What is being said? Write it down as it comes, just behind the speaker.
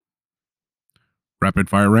Rapid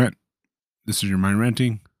fire rant. This is your mind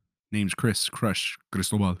ranting. Name's Chris Crush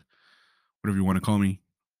Cristobal, whatever you want to call me.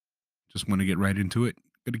 Just want to get right into it.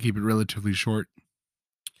 Going to keep it relatively short.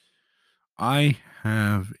 I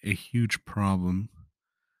have a huge problem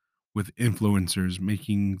with influencers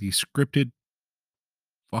making these scripted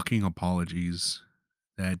fucking apologies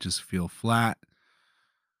that just feel flat,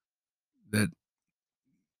 that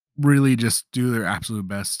really just do their absolute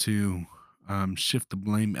best to shift the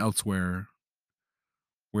blame elsewhere,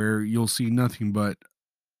 where you'll see nothing but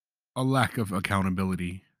a lack of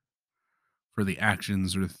accountability for the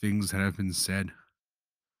actions or things that have been said.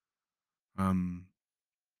 Um,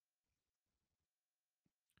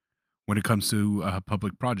 when it comes to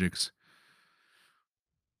public projects.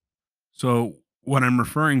 So, what I'm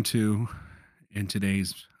referring to in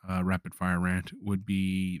today's rapid fire rant would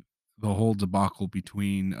be the whole debacle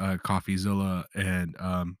between CoffeeZilla and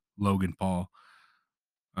Logan Paul.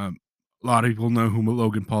 Um, a lot of people know who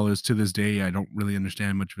Logan Paul is to this day. I don't really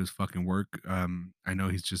understand much of his fucking work. I know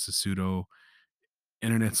he's just a pseudo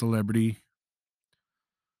internet celebrity.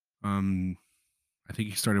 Um, I think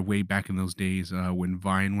he started way back in those days when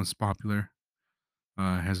Vine was popular.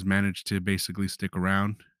 Has managed to basically stick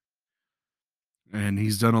around, and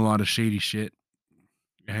he's done a lot of shady shit.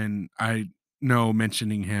 And I know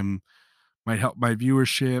mentioning him might help my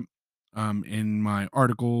viewership in my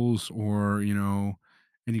articles or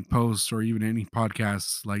any posts or even any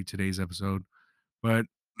podcasts like today's episode. But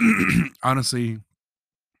honestly,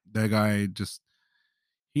 that guy just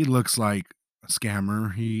he looks like a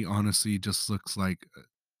scammer. He honestly just looks like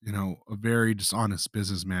a very dishonest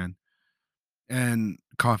businessman. And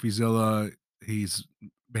CoffeeZilla, he's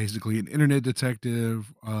basically an internet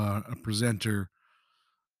detective, a presenter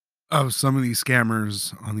of some of these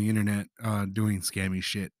scammers on the internet doing scammy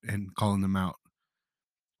shit and calling them out.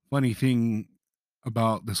 Funny thing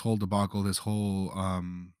about this whole debacle, this whole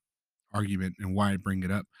argument, and why I bring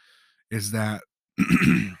it up is that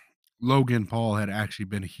Logan Paul had actually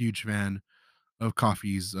been a huge fan of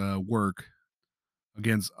Coffee's work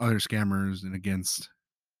against other scammers and against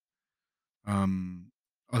um,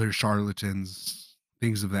 other charlatans,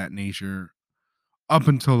 things of that nature, up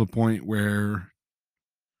until the point where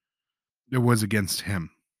it was against him.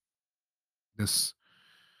 This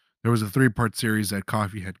There was a three-part series that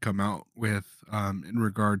Coffee had come out with, in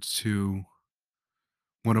regards to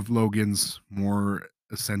one of Logan's more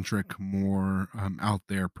eccentric, more, out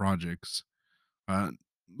there projects, uh,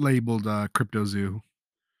 labeled, Crypto Zoo.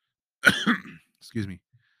 Excuse me.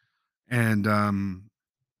 And,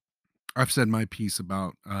 I've said my piece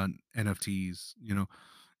about, NFTs,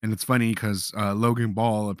 and it's funny 'cause, Logan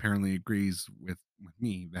Ball apparently agrees with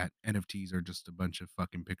me that NFTs are just a bunch of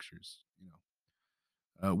fucking pictures,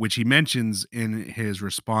 which he mentions in his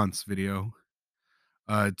response video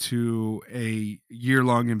to a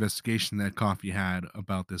year-long investigation that Coffee had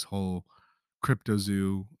about this whole crypto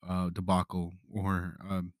zoo debacle or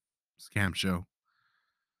scam show.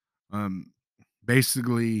 Um,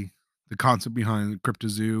 Basically, the concept behind the crypto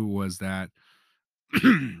zoo was that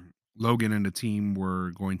Logan and the team were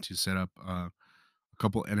going to set up a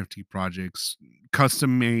couple NFT projects,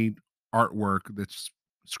 custom made artwork that's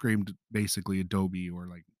screamed basically Adobe or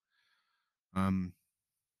like um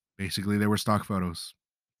basically they were stock photos.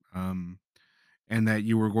 Um and that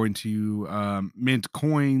you were going to mint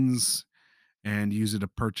coins and use it to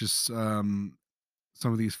purchase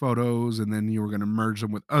some of these photos, and then you were going to merge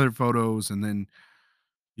them with other photos, and then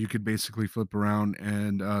you could basically flip around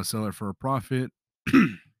and sell it for a profit.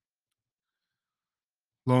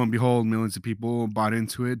 Lo and behold, millions of people bought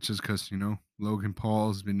into it just because Logan Paul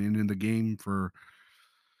has been in the game for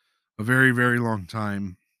a very, very long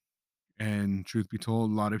time. And truth be told,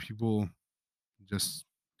 a lot of people just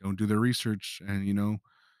don't do their research, and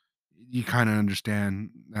you kind of understand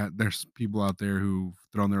that there's people out there who've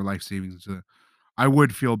thrown their life savings into. I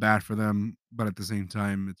would feel bad for them, but at the same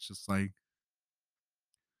time, it's just like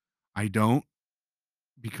I don't,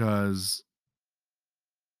 because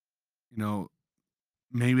you know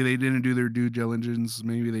maybe they didn't do their due diligence,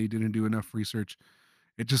 maybe they didn't do enough research.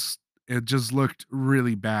 It just it just looked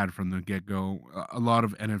really bad from the get go. A lot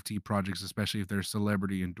of NFT projects, especially if they're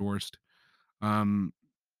celebrity endorsed, um,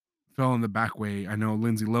 fell in the back way. I know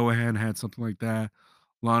Lindsay Lohan had something like that.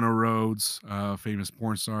 Lana Rhodes, famous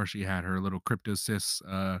porn star, she had her little crypto sis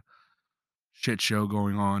shit show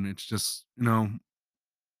going on. It's just,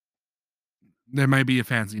 there might be a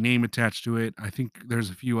fancy name attached to it. I think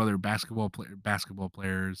there's a few other basketball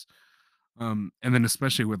players. And then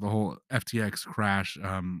especially with the whole FTX crash,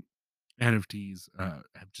 NFTs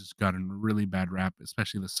have just gotten a really bad rap,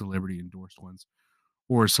 especially the celebrity endorsed ones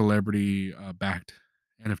or celebrity backed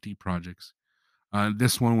NFT projects.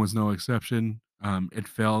 This one was no exception. It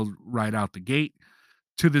failed right out the gate.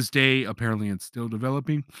 To this day, apparently, it's still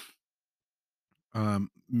developing.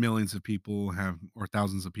 Millions of people have, or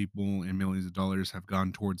thousands of people, and millions of dollars have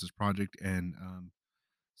gone towards this project, and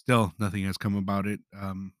still nothing has come about it.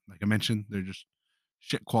 Like I mentioned, they're just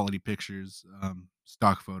shit quality pictures,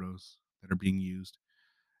 stock photos that are being used,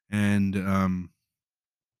 and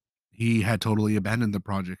he had totally abandoned the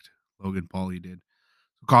project. Logan Pauly did.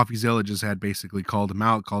 So CoffeeZilla just had basically called him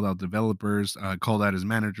out, called out developers, called out his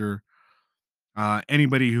manager,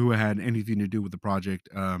 anybody who had anything to do with the project.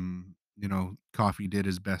 Coffee did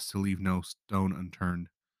his best to leave no stone unturned,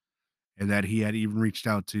 and that he had even reached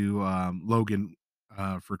out to Logan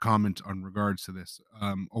for comment on regards to this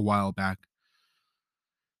a while back.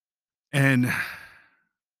 And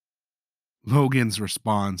Logan's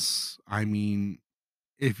response, I mean,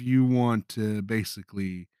 if you want to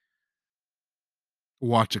basically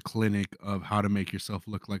watch a clinic of how to make yourself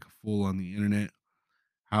look like a fool on the internet,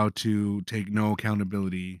 how to take no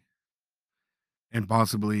accountability, and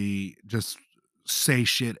possibly just say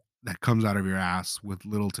shit that comes out of your ass with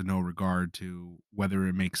little to no regard to whether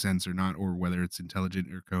it makes sense or not, or whether it's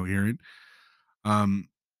intelligent or coherent. Um,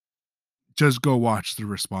 just go watch the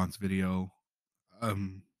response video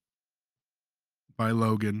um, by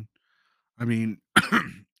Logan. I mean,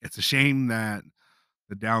 it's a shame that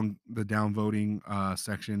the down voting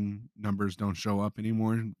section numbers don't show up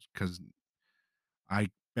anymore, because I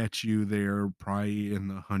bet you they're probably in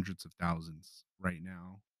the hundreds of thousands right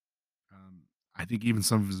now. Um, I think even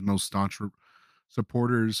some of his most staunch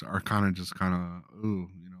supporters are kind of, ooh,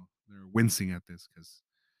 they're wincing at this because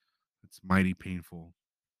it's mighty painful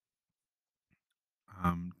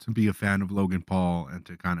to be a fan of Logan Paul and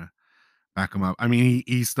to kind of back him up. I mean,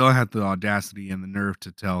 he still had the audacity and the nerve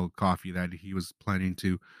to tell Coffee that he was planning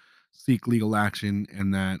to seek legal action,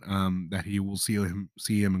 and that he will see him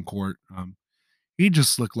in court. He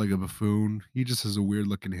just looked like a buffoon. He just has a weird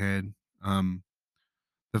looking head. Um,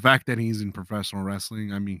 the fact that he's in professional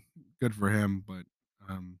wrestling, I mean, good for him, but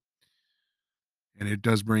um, and it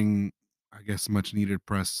does bring, I guess, much needed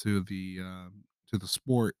press to the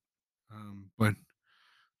sport. But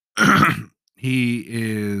he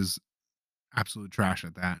is absolute trash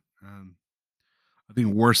at that. I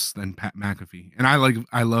think worse than Pat McAfee, and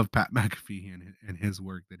I love Pat McAfee and his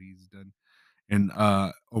work that he's done, and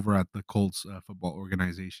over at the Colts football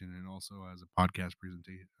organization, and also as a podcast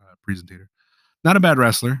presentator. Not a bad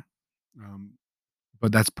wrestler, um,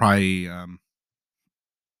 but that's probably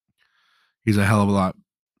he's a hell of a lot.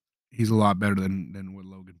 He's a lot better than what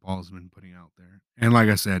Logan Paul's been putting out there. And like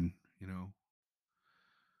I said, you know,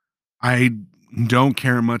 I don't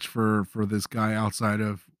care much for this guy outside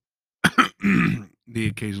of the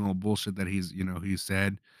occasional bullshit that he's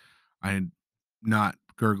said. I'm not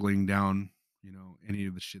gurgling down, any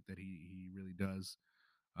of the shit that he really does.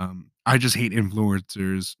 I just hate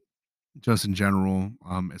influencers just in general,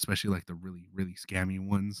 especially like the really, really scammy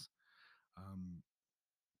ones. Um,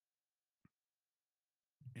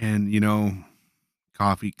 and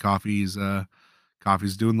coffee's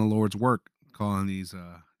doing the Lord's work, calling these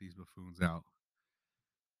buffoons out.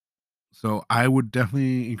 So I would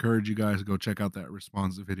definitely encourage you guys to go check out that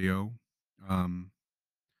response video. Um,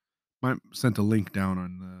 Might sent a link down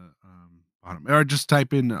on the bottom, or just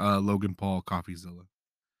type in Logan Paul CoffeeZilla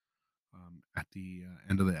at the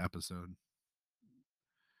end of the episode.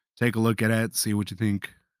 Take a look at it, see what you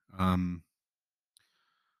think. Um,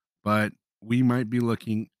 but we might be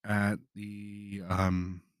looking at the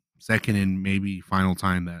second and maybe final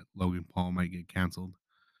time that Logan Paul might get canceled.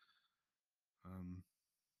 Um,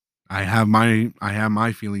 I have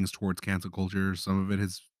my feelings towards cancel culture. Some of it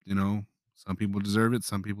is, some people deserve it,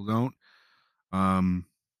 some people don't. Um,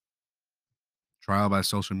 Trial by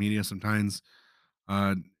social media sometimes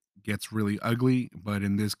uh, gets really ugly, but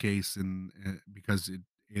in this case, because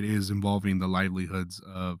it is involving the livelihoods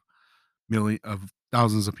of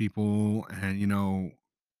thousands of people, and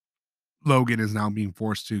Logan is now being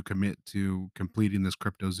forced to commit to completing this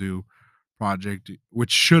crypto zoo project,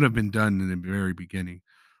 which should have been done in the very beginning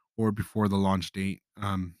or before the launch date,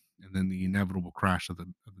 and then the inevitable crash of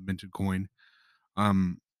the minted coin.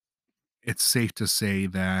 Um, it's safe to say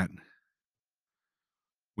that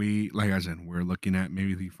like I said, we're looking at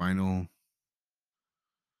maybe the final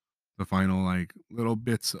like little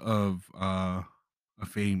bits of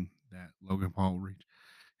fame that Logan Paul will reach.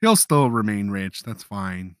 He'll still remain rich. That's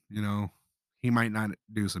fine. He might not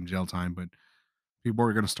do some jail time, but people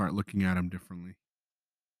are going to start looking at him differently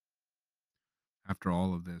after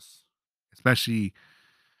all of this, especially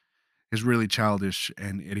his really childish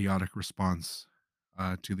and idiotic response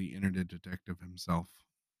to the internet detective himself.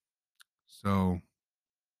 So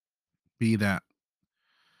Be that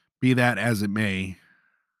be that as it may,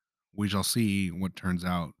 we shall see what turns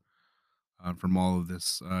out from all of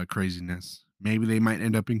this craziness. Maybe they might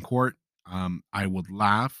end up in court. I would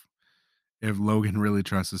laugh if Logan really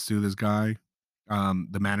tries to sue this guy.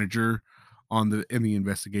 The manager on the in the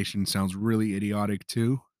investigation sounds really idiotic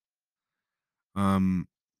too. Um,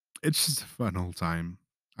 it's just a fun old time.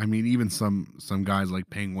 I mean, even some guys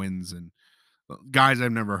like penguins and guys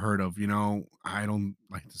I've never heard of. I don't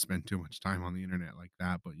like to spend too much time on the internet like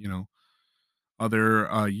that, but other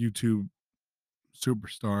YouTube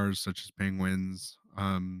superstars such as penguins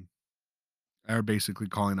are basically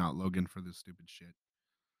calling out Logan for this stupid shit.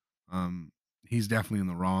 Um, he's definitely in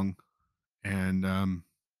the wrong, and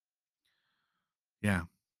yeah,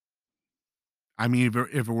 I mean,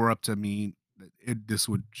 if it were up to me, this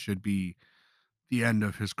would should be the end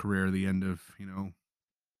of his career, the end of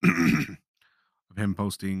of him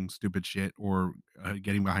posting stupid shit or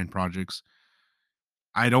getting behind projects.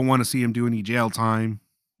 I don't want to see him do any jail time,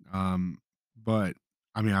 but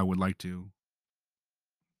I mean, I would like to.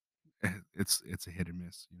 It's a hit or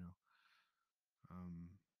miss,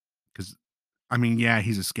 because I mean, yeah,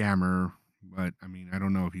 he's a scammer, but I mean, I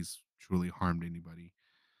don't know if he's truly harmed anybody.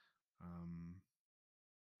 Um,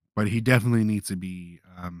 but he definitely needs to be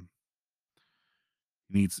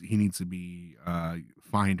he needs to be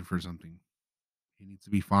fined for something. He needs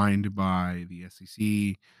to be fined by the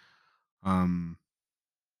SEC. Um,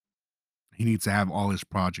 he needs to have all his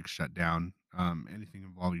projects shut down. Anything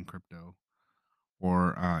involving crypto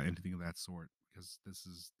or anything of that sort, because this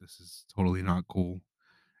is totally not cool.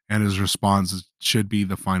 And his response should be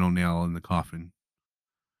the final nail in the coffin.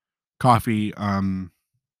 Coffee. I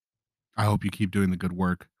hope you keep doing the good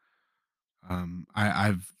work.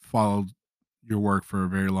 I've followed your work for a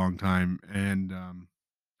very long time, and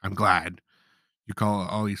I'm glad you call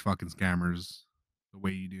all these fucking scammers the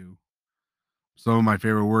way you do. Some of my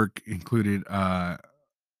favorite work included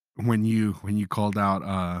when you called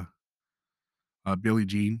out Billie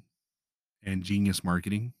Jean and Genius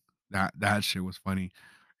Marketing. That shit was funny.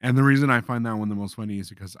 And the reason I find that one the most funny is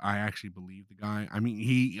because I actually believe the guy. I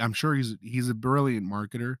mean, I'm sure he's a brilliant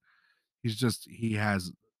marketer. He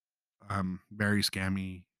has very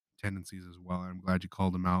scammy tendencies as well. I'm glad you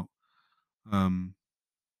called him out. Um,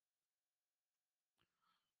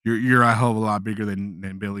 you're a hell of a lot bigger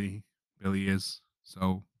than Billy is.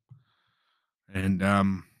 So, and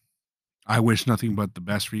I wish nothing but the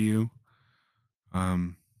best for you.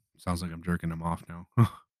 Um, sounds like I'm jerking him off now.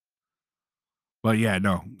 But yeah,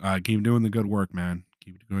 no, keep doing the good work, man.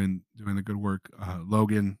 Keep doing the good work,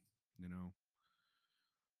 Logan. You know,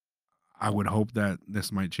 I would hope that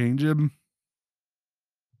this might change him,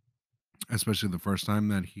 especially the first time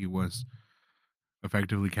that he was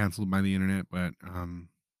effectively canceled by the internet. But I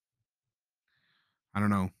don't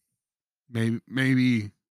know. Maybe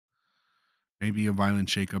a violent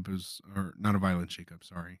shakeup is, or not a violent shakeup.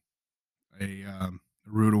 Sorry, a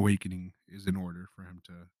rude awakening is in order for him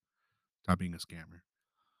to stop being a scammer.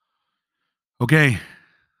 Okay,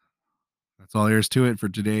 that's all there is to it for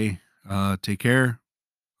today. Take care.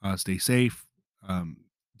 Stay safe. Um,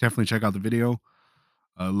 Definitely check out the video.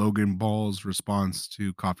 Logan Ball's response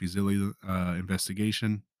to CoffeeZilla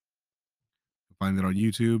investigation. You'll find it on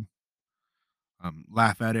YouTube.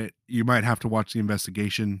 Laugh at it. You might have to watch the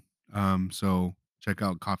investigation. So check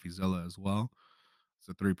out CoffeeZilla as well. It's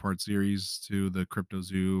a three-part series to the Crypto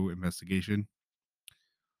Zoo investigation.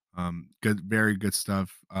 Good, very good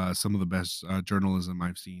stuff. Some of the best journalism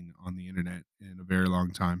I've seen on the internet in a very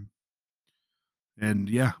long time. And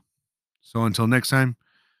yeah, so until next time,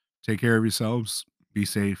 take care of yourselves. Be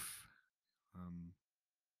safe. Um,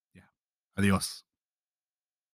 yeah. Adios.